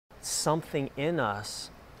something in us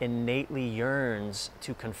innately yearns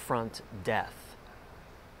to confront death,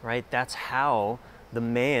 right? That's how the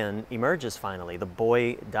man emerges finally. The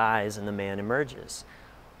boy dies and the man emerges.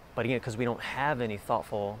 But again, because we don't have any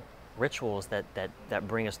thoughtful rituals that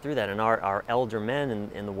bring us through that. And our elder men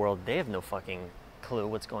in the world, they have no fucking clue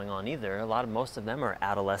what's going on either. Most of them are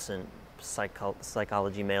adolescent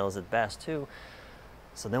psychology males at best too.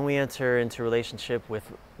 So then we enter into relationship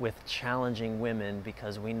with challenging women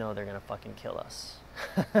because we know they're gonna fucking kill us.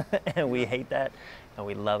 And we hate that and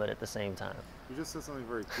we love it at the same time. You just said something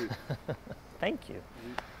very cute. Thank you.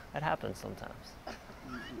 That happens sometimes.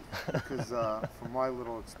 Because from my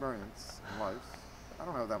little experience in life, I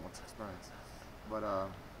don't have that much experience, but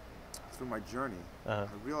through my journey, I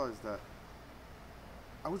realized that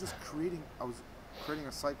I was creating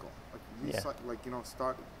a cycle,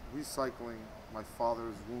 start recycling my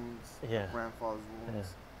father's wounds, my grandfather's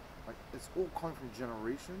wounds. Like, it's all coming from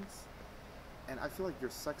generations, and I feel like your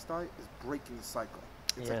sex diet is breaking the cycle.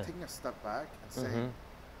 It's like taking a step back and saying,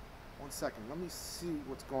 1 second, let me see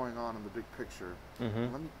what's going on in the big picture.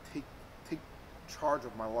 And let me take charge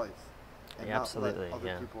of my life and not let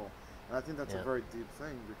other people. And I think that's a very deep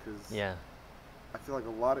thing, because I feel like a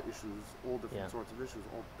lot of issues, all different sorts of issues,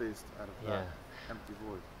 all based out of that empty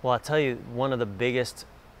void. Well, I'll tell you, one of the biggest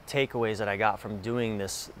takeaways that I got from doing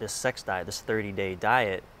this sex diet, this 30-day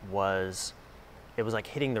diet, was it was like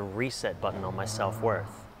hitting the reset button on my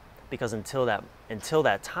self-worth. Because until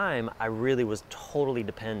that time, I really was totally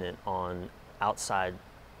dependent on outside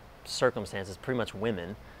circumstances, pretty much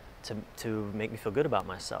women, to make me feel good about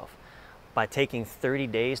myself. By taking 30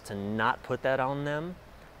 days to not put that on them,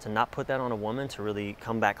 to not put that on a woman, to really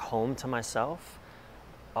come back home to myself,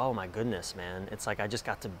 oh my goodness, man. It's like I just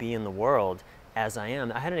got to be in the world as I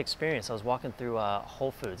am. I had an experience. I was walking through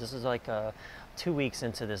Whole Foods. This is like 2 weeks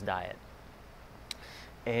into this diet.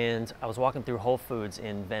 And I was walking through Whole Foods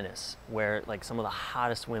in Venice, where like some of the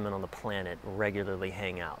hottest women on the planet regularly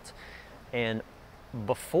hang out. And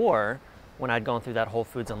before, when I'd gone through that Whole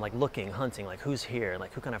Foods, I'm like looking, hunting, like who's here,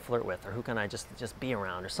 like who can I flirt with, or who can I just be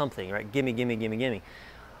around, or something, right? Gimme, gimme, gimme, gimme.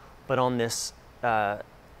 But on this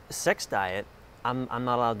sex diet, I'm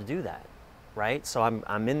not allowed to do that, right? So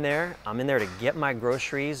I'm in there to get my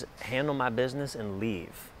groceries, handle my business, and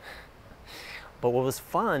leave. But what was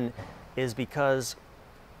fun is because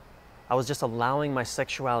I was just allowing my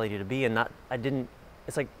sexuality to be, and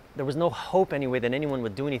it's like there was no hope anyway that anyone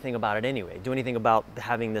would do anything about it anyway, do anything about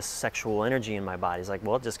having this sexual energy in my body. It's like,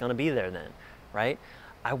 well, it's just gonna be there then, right?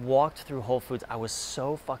 I walked through Whole Foods, I was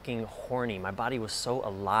so fucking horny, my body was so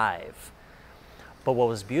alive. But what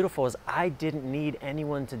was beautiful is I didn't need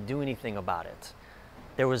anyone to do anything about it.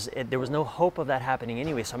 There was no hope of that happening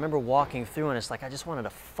anyway. So I remember walking through and it's like I just wanted to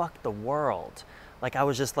fuck the world. Like I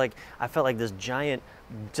was just like, I felt like this giant,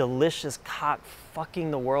 delicious cock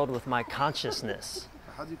fucking the world with my consciousness.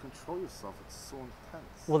 How do you control yourself? It's so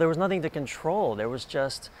intense. Well, there was nothing to control. I was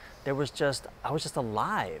just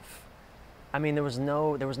alive. I mean, there was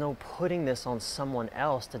no putting this on someone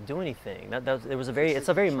else to do anything. It's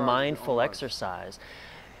a very mindful exercise.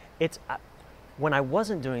 When I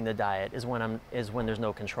wasn't doing the diet is when there's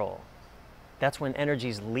no control. That's when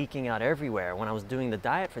energy's leaking out everywhere. When I was doing the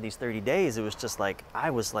diet for these 30 days, it was just like,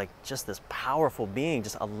 I was like just this powerful being,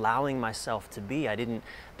 just allowing myself to be.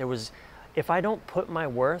 If I don't put my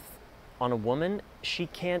worth on a woman, she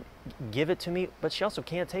can't give it to me, but she also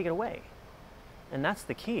can't take it away. And that's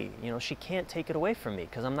the key, she can't take it away from me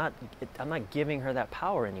because I'm not giving her that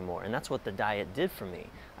power anymore. And that's what the diet did for me.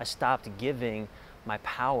 I stopped giving my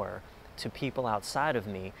power to people outside of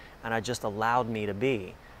me, and I just allowed me to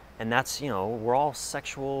be. And that's, we're all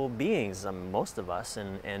sexual beings, most of us,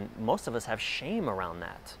 and most of us have shame around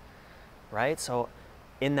that, right? So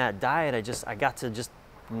in that diet, I got to just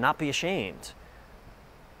not be ashamed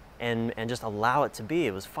and just allow it to be.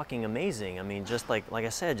 It was fucking amazing. I mean, just like I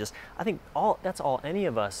said, I think that's all any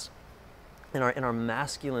of us in our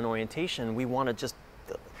masculine orientation, we want to just,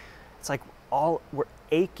 it's like we're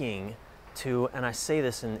aching to, and I say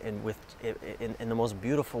this in the most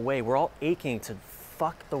beautiful way, we're all aching to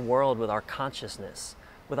fuck the world with our consciousness,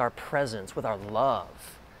 with our presence, with our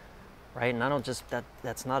love, right? And I don't just,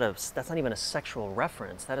 that's not even a sexual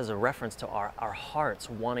reference. That is a reference to our hearts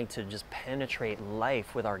wanting to just penetrate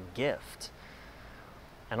life with our gift.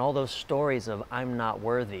 And all those stories of I'm not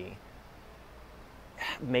worthy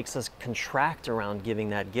makes us contract around giving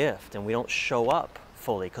that gift, and we don't show up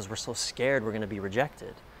fully because we're so scared we're going to be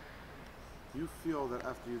rejected. Do you feel that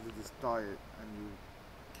after you did this diet and you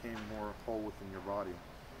became more whole within your body,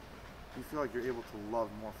 do you feel like you're able to love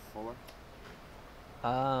more fuller?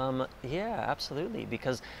 Yeah, absolutely.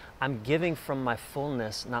 Because I'm giving from my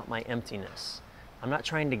fullness, not my emptiness. I'm not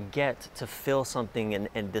trying to get to fill something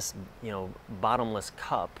in this, bottomless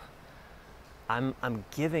cup. I'm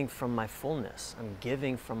giving from my fullness. I'm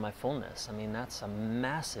giving from my fullness. I mean, that's a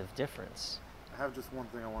massive difference. I have just one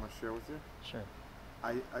thing I want to share with you. Sure.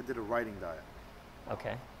 I did a writing diet.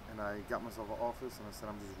 Okay. And I got myself an office and I said,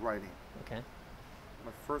 I'm just writing. Okay.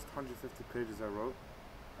 My first 150 pages I wrote,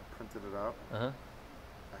 I printed it out. Uh-huh.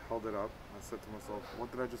 I held it up. And I said to myself,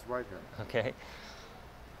 what did I just write here? Okay.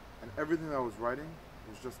 And everything I was writing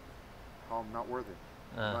was just how I'm not worthy.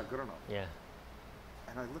 I'm not good enough. Yeah.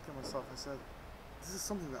 And I looked at myself, I said, this is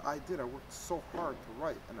something that I did. I worked so hard to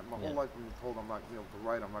write. And my whole life I've been told I'm not going to be able to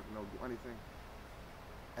write, I'm not going to do anything.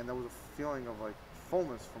 And there was a feeling of like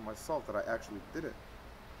fullness from myself that I actually did it.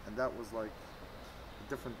 And that was like a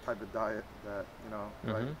different type of diet that,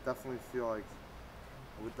 that I definitely feel like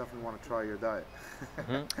I would definitely want to try your diet.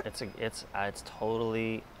 It's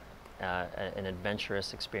totally an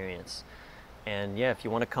adventurous experience. And yeah, if you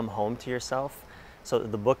want to come home to yourself, so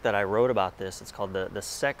the book that I wrote about this, it's called the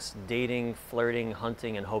Sex, Dating, Flirting,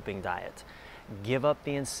 Hunting, and Hoping Diet. Give up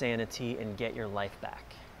the insanity and get your life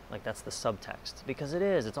back. Like, that's the subtext. Because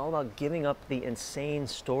it's all about giving up the insane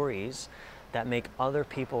stories that make other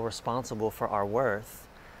people responsible for our worth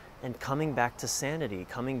and coming back to sanity,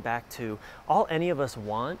 coming back to, all any of us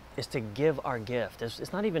want is to give our gift.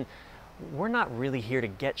 It's not even, we're not really here to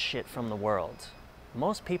get shit from the world.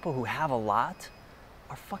 Most people who have a lot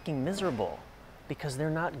are fucking miserable because they're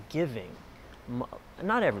not giving.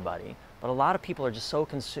 Not everybody, but a lot of people are just so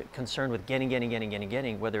concerned with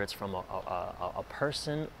getting, whether it's from a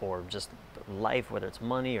person or just life, whether it's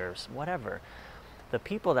money or whatever. The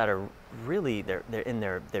people that are really, they're in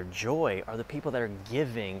their joy are the people that are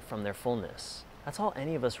giving from their fullness. That's all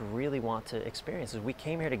any of us really want to experience, is we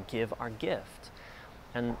came here to give our gift.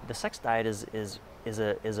 And the sex diet is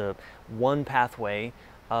a one pathway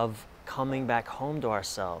of coming back home to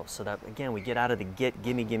ourselves, so that again we get out of the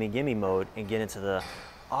gimme mode and get into the,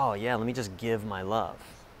 oh yeah, let me just give my love.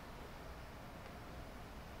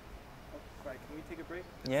 Right, can we take a break?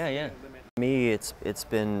 Yeah. For me, it's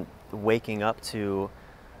been waking up to,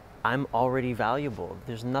 I'm already valuable.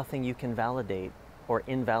 There's nothing you can validate or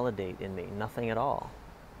invalidate in me, nothing at all.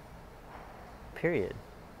 Period.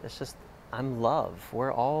 It's just, I'm love.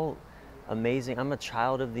 We're all amazing. I'm a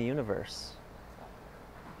child of the universe.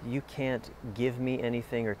 You can't give me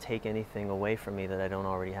anything or take anything away from me that I don't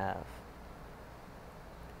already have.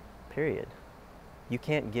 Period. You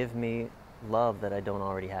can't give me love that I don't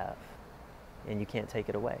already have. And you can't take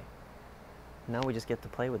it away. Now we just get to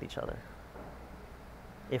play with each other.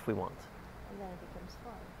 If we want. And then it becomes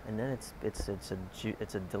fun. And then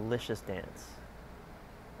it's a delicious dance.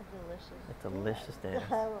 A delicious dance.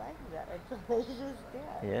 I like that. A delicious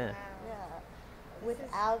dance. Yeah. Yeah.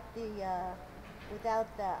 Without the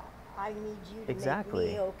I need you to make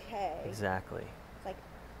me okay. Exactly. It's like,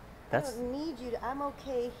 I don't need you to, I'm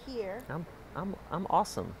okay here. I'm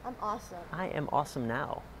awesome. I'm awesome. I am awesome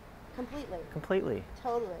now. Completely.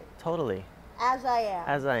 Totally. As I am.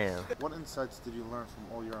 As I am. What insights did you learn from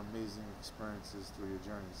all your amazing experiences through your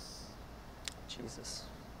journeys? Jesus.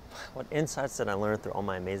 What insights did I learn through all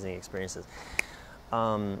my amazing experiences?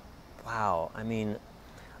 Wow. I mean,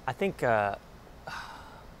 I think one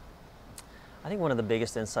of the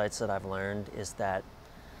biggest insights that I've learned is that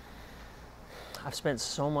I've spent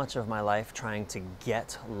so much of my life trying to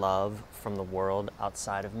get love from the world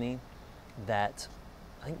outside of me that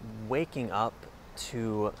I think waking up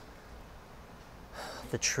to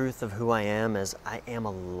the truth of who I am as I am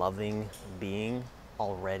a loving being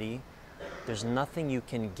already. There's nothing you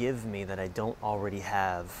can give me that I don't already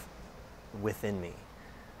have within me,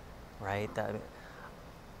 right?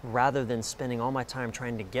 Rather than spending all my time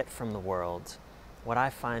trying to get from the world, what I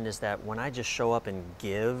find is that when I just show up and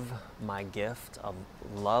give my gift of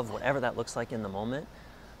love, whatever that looks like in the moment,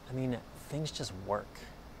 I mean, things just work.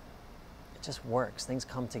 It just works. Things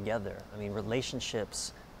come together. I mean,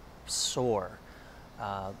 relationships soar.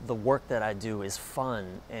 The work that I do is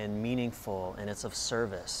fun and meaningful, and it's of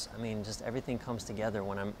service. I mean, just everything comes together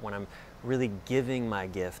when I'm really giving my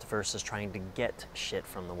gift versus trying to get shit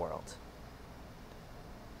from the world.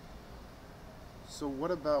 So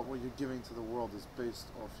what about what you're giving to the world is based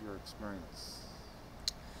off your experience?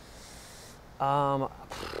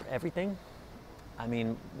 Everything. I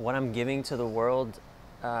mean, what I'm giving to the world,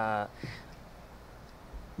 the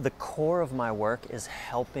core of my work is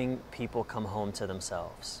helping people come home to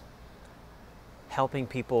themselves. helping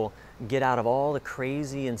people get out of all the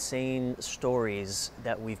crazy, insane stories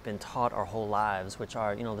that we've been taught our whole lives, which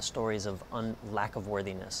are, you know, the stories of lack of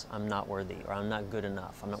worthiness. I'm not worthy, or I'm not good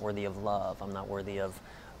enough. I'm not worthy of love. I'm not worthy of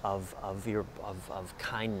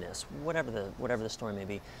kindness. Whatever the story may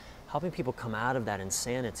be, helping people come out of that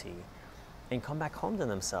insanity and come back home to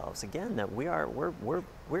themselves again. That we're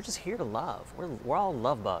just here to love. We're all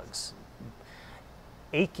love bugs,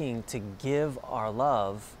 aching to give our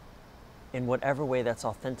love in whatever way that's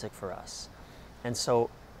authentic for us. And so,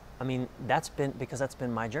 I mean, that's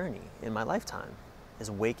been my journey in my lifetime, is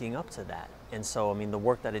waking up to that. And so, I mean, the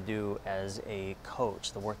work that I do as a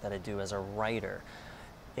coach, the work that I do as a writer,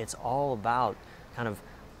 it's all about kind of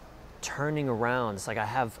turning around. It's like I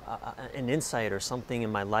have an insight or something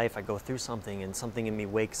in my life, I go through something, and something in me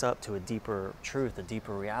wakes up to a deeper truth, a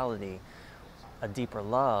deeper reality, a deeper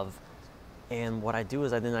love. And what I do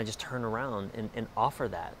is I just turn around and offer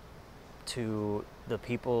that to the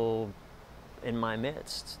people in my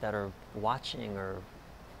midst that are watching, or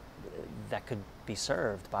that could be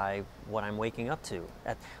served by what I'm waking up to,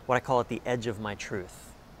 at what I call at the edge of my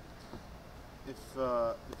truth. If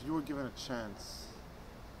you were given a chance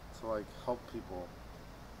to like help people,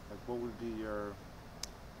 like what would be your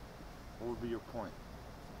point?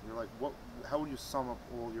 You're like, how would you sum up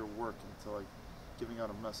all your work into like giving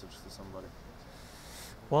out a message to somebody?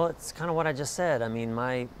 Well, it's kind of what I just said. I mean,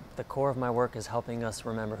 the core of my work is helping us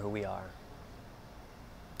remember who we are.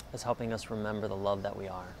 It's helping us remember the love that we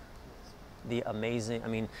are. The amazing, I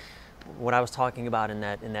mean, what I was talking about in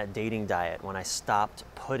that dating diet, when I stopped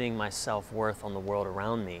putting my self-worth on the world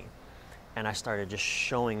around me, and I started just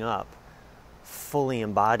showing up fully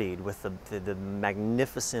embodied with the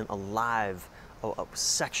magnificent, alive,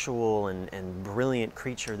 sexual and brilliant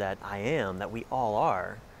creature that I am, that we all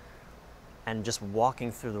are, and just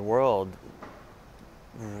walking through the world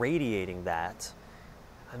radiating that.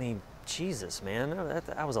 I mean, Jesus, man,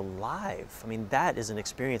 I was alive. I mean, that is an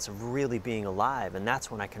experience of really being alive, and that's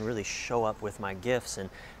when I can really show up with my gifts, and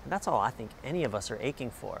that's all I think any of us are aching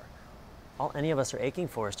for. All any of us are aching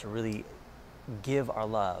for is to really give our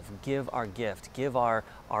love, give our gift, give our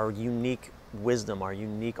unique wisdom, our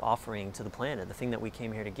unique offering to the planet, the thing that we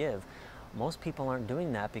came here to give. Most people aren't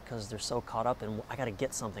doing that because they're so caught up in, I gotta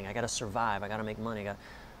get something, I gotta survive, I gotta make money.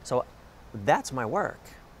 So that's my work.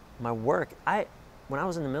 My work, when I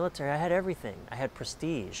was in the military, I had everything. I had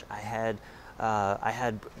prestige, I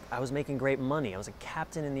was making great money. I was a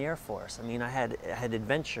captain in the Air Force. I mean, I had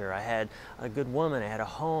adventure, I had a good woman, I had a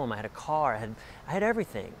home, I had a car, I had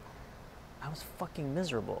everything. I was fucking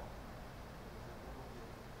miserable.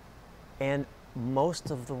 And most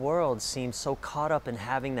of the world seems so caught up in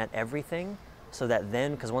having that everything, so that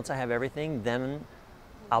then, because once I have everything, then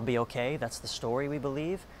I'll be okay. That's the story we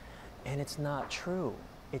believe. And it's not true.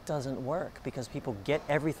 It doesn't work, because people get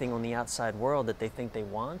everything on the outside world that they think they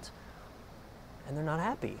want, and they're not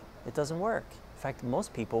happy. It doesn't work. In fact,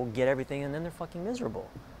 most people get everything and then they're fucking miserable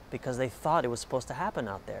because they thought it was supposed to happen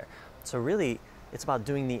out there. So really, it's about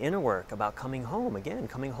doing the inner work, about coming home again,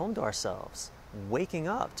 coming home to ourselves, waking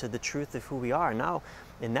up to the truth of who we are. Now,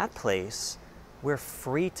 in that place, we're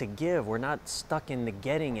free to give. We're not stuck in the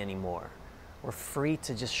getting anymore. We're free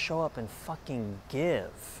to just show up and fucking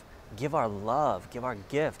give. Give our love, give our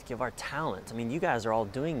gift, give our talent. I mean, you guys are all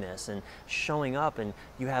doing this and showing up, and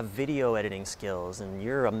you have video editing skills, and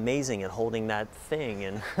you're amazing at holding that thing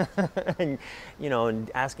and, and you know, and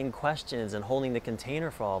asking questions and holding the container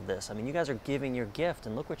for all of this. I mean, you guys are giving your gift,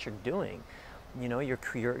 and look what you're doing. You know, you're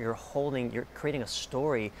creating a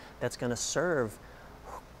story that's going to serve,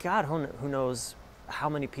 God, who knows how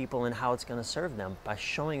many people and how it's going to serve them, by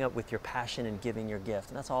showing up with your passion and giving your gift.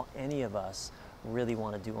 And that's all any of us really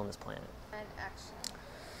want to do on this planet. And action.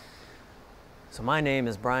 So my name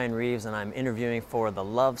is Bryan Reeves, and I'm interviewing for The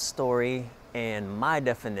Love Story, and my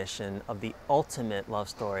definition of the ultimate love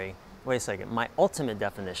story. Wait a second. My ultimate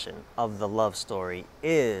definition of the love story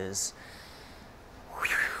is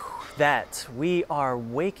that we are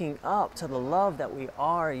waking up to the love that we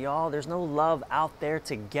are, y'all. There's no love out there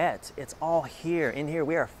to get. It's all here. In here,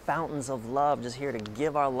 we are fountains of love, just here to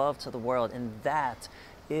give our love to the world. And that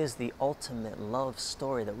is the ultimate love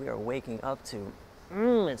story that we are waking up to.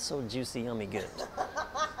 It's so juicy, yummy, good.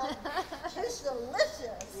 It's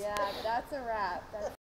delicious. Yeah, that's a wrap. That's